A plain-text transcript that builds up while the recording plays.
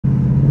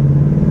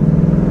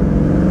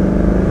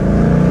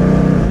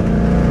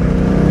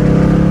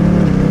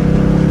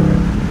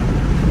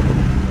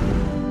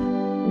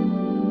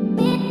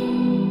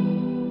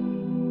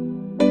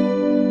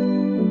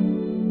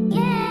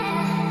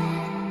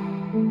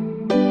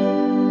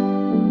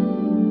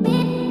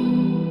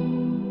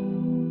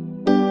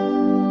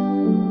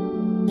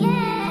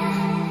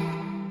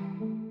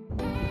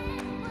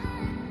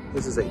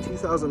is a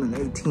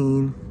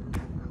 2018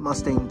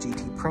 Mustang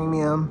GT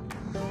Premium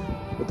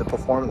with the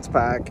performance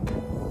pack.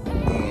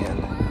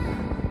 And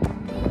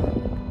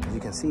as you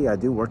can see, I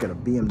do work at a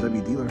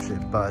BMW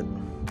dealership, but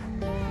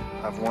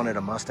I've wanted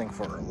a Mustang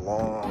for a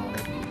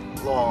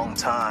long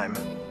time.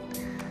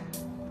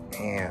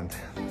 And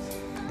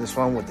this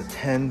one with the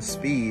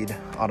 10-speed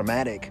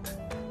automatic,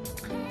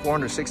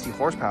 460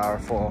 horsepower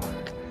for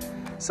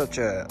such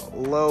a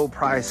low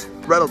price,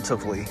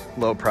 relatively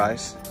low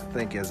price, I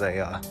think is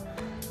a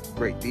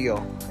great deal.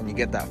 And you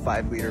get that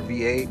 5-liter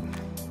V8.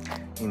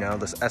 You know,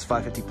 this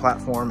S550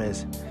 platform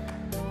is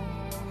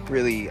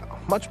really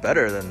much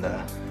better than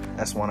the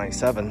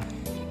S197,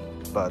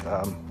 but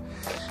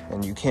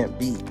and you can't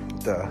beat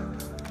the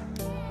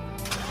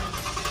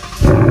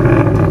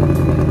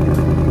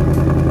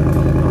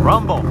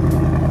rumble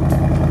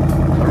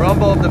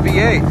of the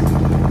V8.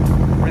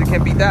 Really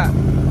can't beat that.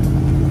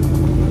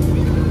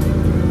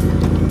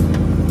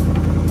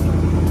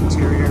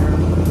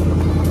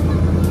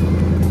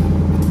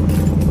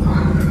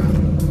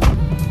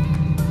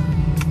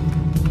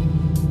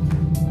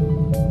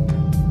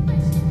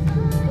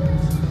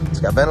 It's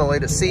got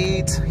ventilated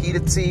seats,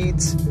 heated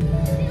seats.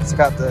 It's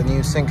got the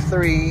new Sync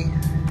 3.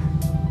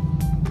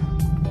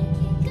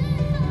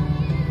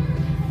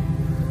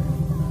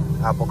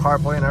 Apple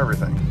CarPlay and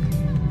everything.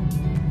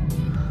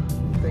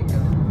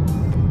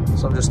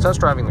 So I'm just test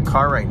driving the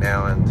car right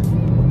now, and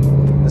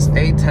this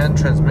A10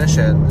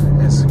 transmission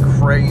is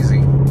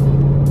crazy.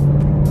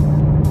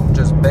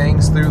 Just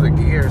bangs through the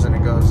gears and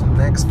it goes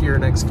next gear,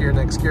 next gear,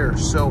 next gear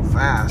so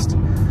fast.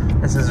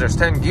 And since there's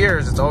 10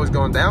 gears, it's always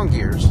going down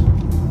gears.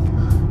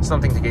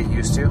 Something to get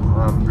used to.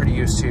 I'm pretty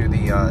used to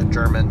the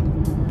German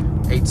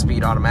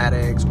 8-speed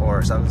automatics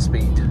or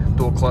 7-speed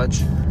dual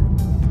clutch,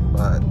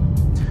 but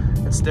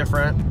it's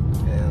different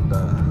and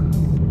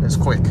it's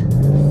quick.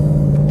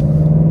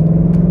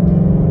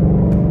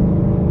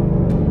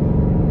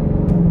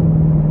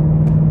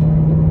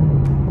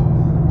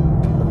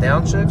 The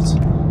downshifts,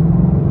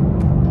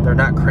 they're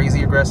not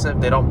crazy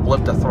aggressive. They don't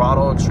blip the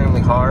throttle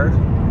extremely hard,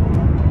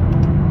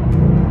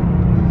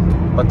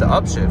 but the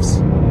upshifts,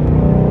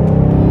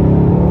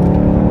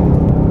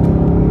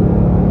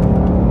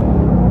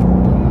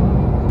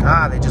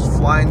 they just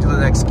fly into the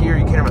next gear.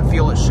 You can't even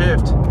feel it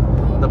shift.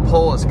 The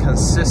pull is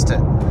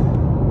consistent.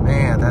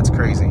 Man, that's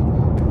crazy.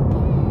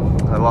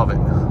 I love it.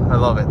 I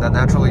love it. That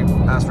naturally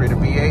aspirated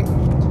V8.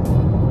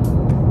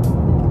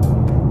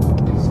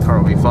 This car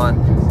will be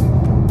fun.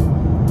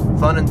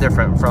 Fun and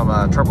different from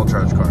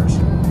turbocharged cars.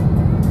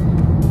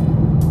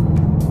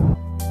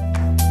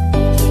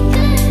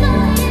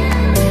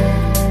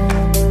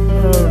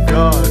 Oh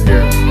God,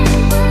 here.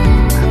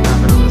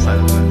 I've been on the side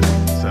of the bed,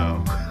 so.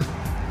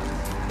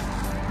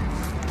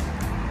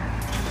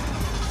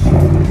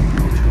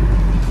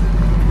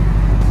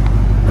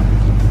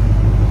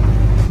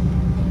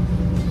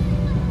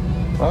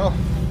 Well,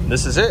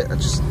 this is it. I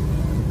just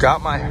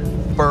got my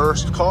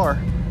first car.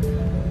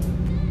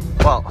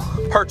 Well,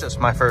 purchased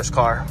my first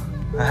car.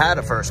 I had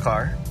a first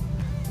car,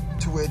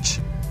 to which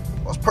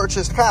was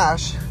purchased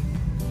cash.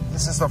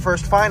 This is the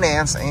first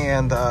finance,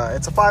 and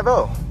it's a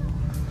 5.0.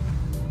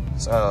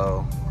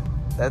 So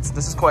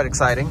this is quite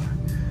exciting.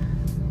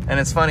 And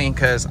it's funny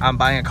because I'm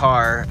buying a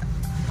car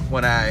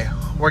when I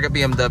work at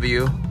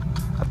BMW.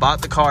 I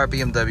bought the car at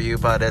BMW,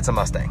 but it's a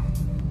Mustang.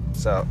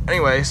 So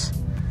anyways,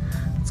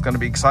 it's gonna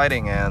be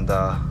exciting, and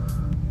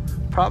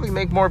probably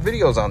make more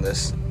videos on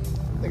this.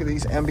 Look at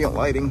these ambient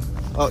lighting.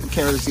 Oh, you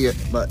can't really see it,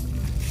 but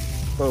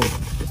boom.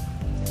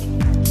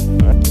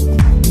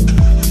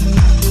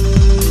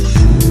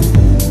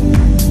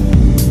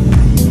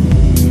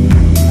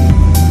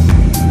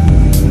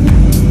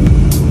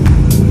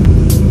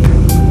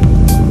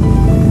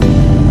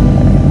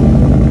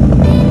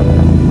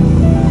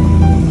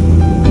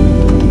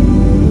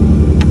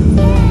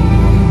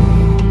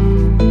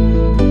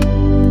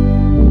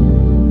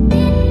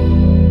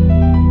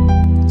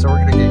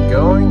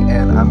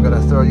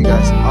 You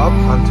guys up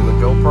onto the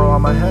GoPro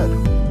on my head.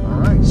 All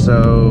right,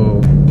 so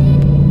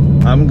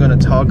I'm gonna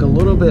talk a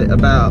little bit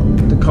about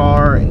the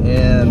car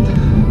and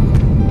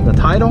the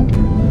title.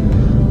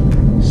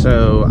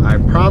 So I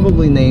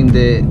probably named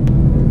it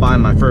Buy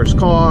My First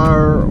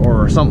Car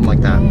or something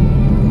like that.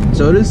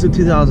 So it is the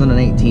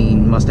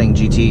 2018 Mustang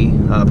GT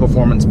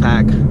Performance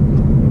Pack,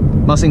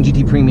 Mustang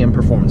GT Premium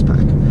Performance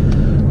Pack.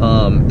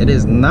 It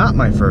is not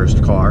my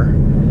first car.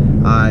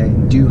 I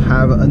do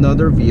have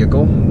another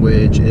vehicle,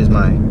 which is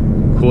my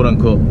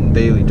quote-unquote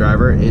daily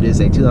driver. It is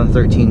a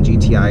 2013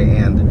 GTI,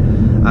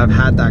 and I've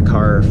had that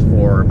car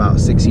for about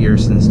 6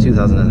 years, since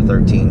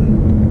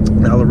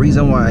 2013. Now the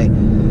reason why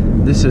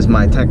this is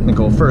my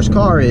technical first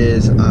car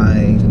is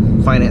I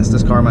financed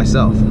this car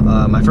myself.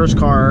 My first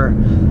car,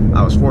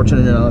 I was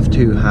fortunate enough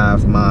to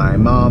have my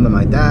mom and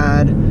my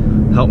dad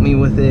help me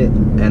with it,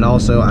 and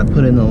also I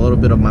put in a little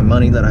bit of my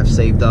money that I've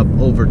saved up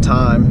over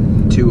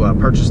time to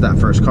purchase that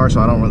first car, so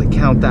I don't really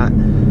count that.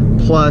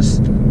 Plus,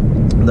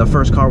 the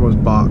first car was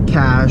bought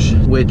cash,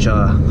 which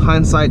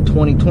hindsight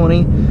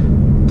 2020,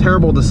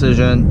 terrible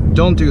decision.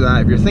 Don't do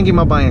that. If you're thinking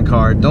about buying a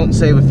car, don't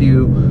save a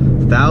few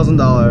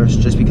 $1,000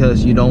 just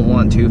because you don't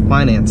want to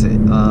finance it.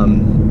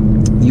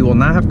 You will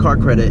not have car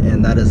credit,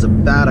 and that is a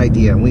bad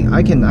idea. And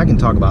I can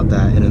talk about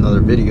that in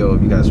another video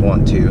if you guys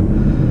want to.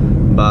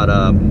 But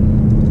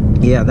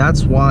yeah,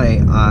 that's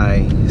why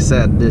I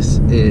said this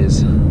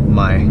is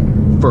my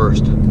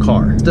first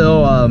car.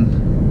 Still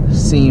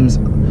seems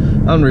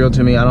unreal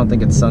to me. I don't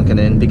think it's sunken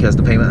in because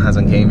the payment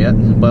hasn't came yet,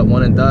 but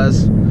when it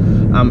does,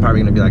 I'm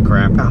probably gonna be like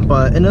crap.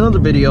 But in another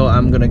video,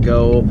 I'm gonna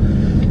go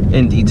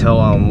in detail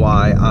on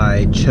why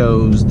I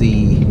chose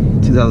the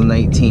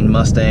 2018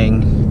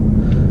 Mustang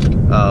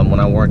when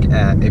I work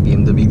at a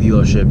BMW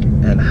dealership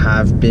and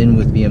have been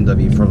with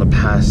BMW for the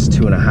past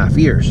 2.5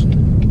 years.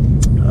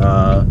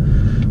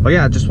 But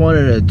yeah, I just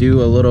wanted to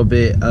do a little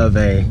bit of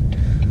a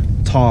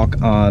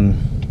talk on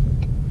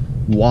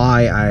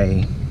why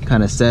I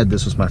kind of said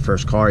this was my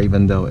first car,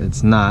 even though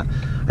it's not.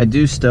 I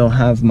do still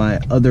have my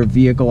other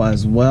vehicle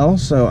as well,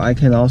 so I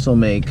can also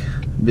make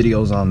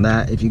videos on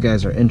that if you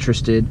guys are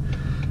interested.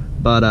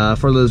 But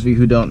for those of you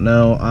who don't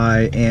know,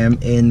 I am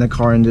in the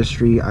car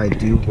industry. I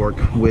do work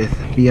with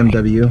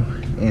BMW,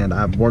 and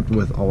I've worked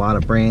with a lot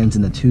of brands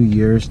in the 2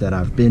 years that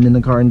I've been in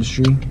the car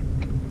industry.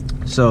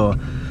 So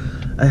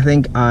I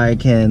think I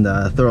can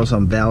throw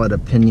some valid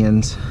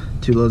opinions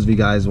to those of you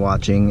guys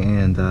watching,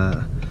 and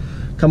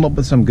come up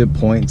with some good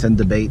points and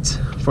debates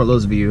for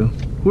those of you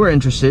who are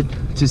interested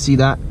to see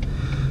that.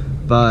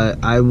 But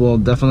I will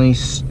definitely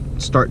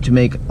start to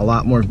make a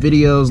lot more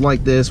videos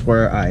like this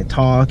where I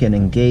talk and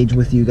engage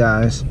with you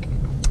guys.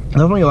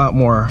 Definitely a lot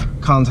more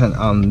content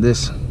on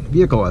this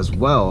vehicle as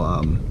well.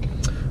 I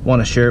want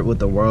to share it with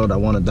the world. I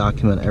want to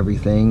document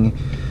everything.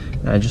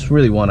 I just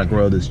really want to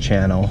grow this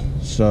channel.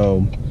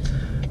 So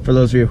for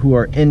those of you who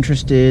are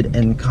interested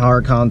in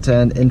car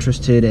content,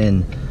 interested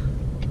in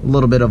a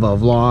little bit of a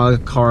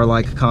vlog,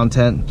 car-like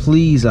content,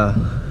 please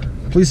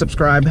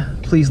subscribe,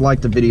 please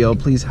like the video,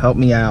 please help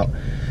me out,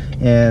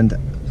 and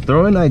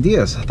throw in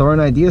ideas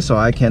so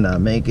I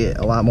can make it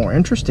a lot more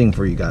interesting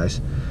for you guys.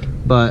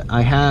 But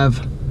I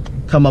have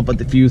come up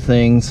with a few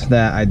things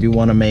that I do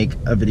want to make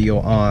a video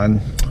on.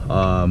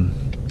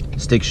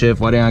 Stick shift,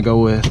 why didn't I go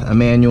with a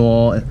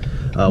manual?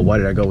 Why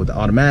did I go with the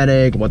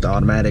automatic? What the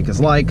automatic is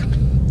like.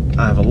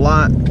 I have a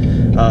lot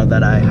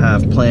that I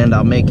have planned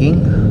on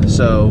making.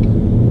 So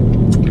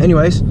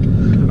anyways,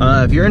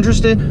 if you're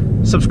interested,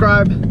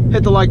 subscribe,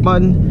 hit the like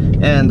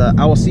button, and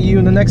I will see you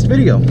in the next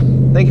video.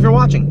 Thank you for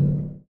watching.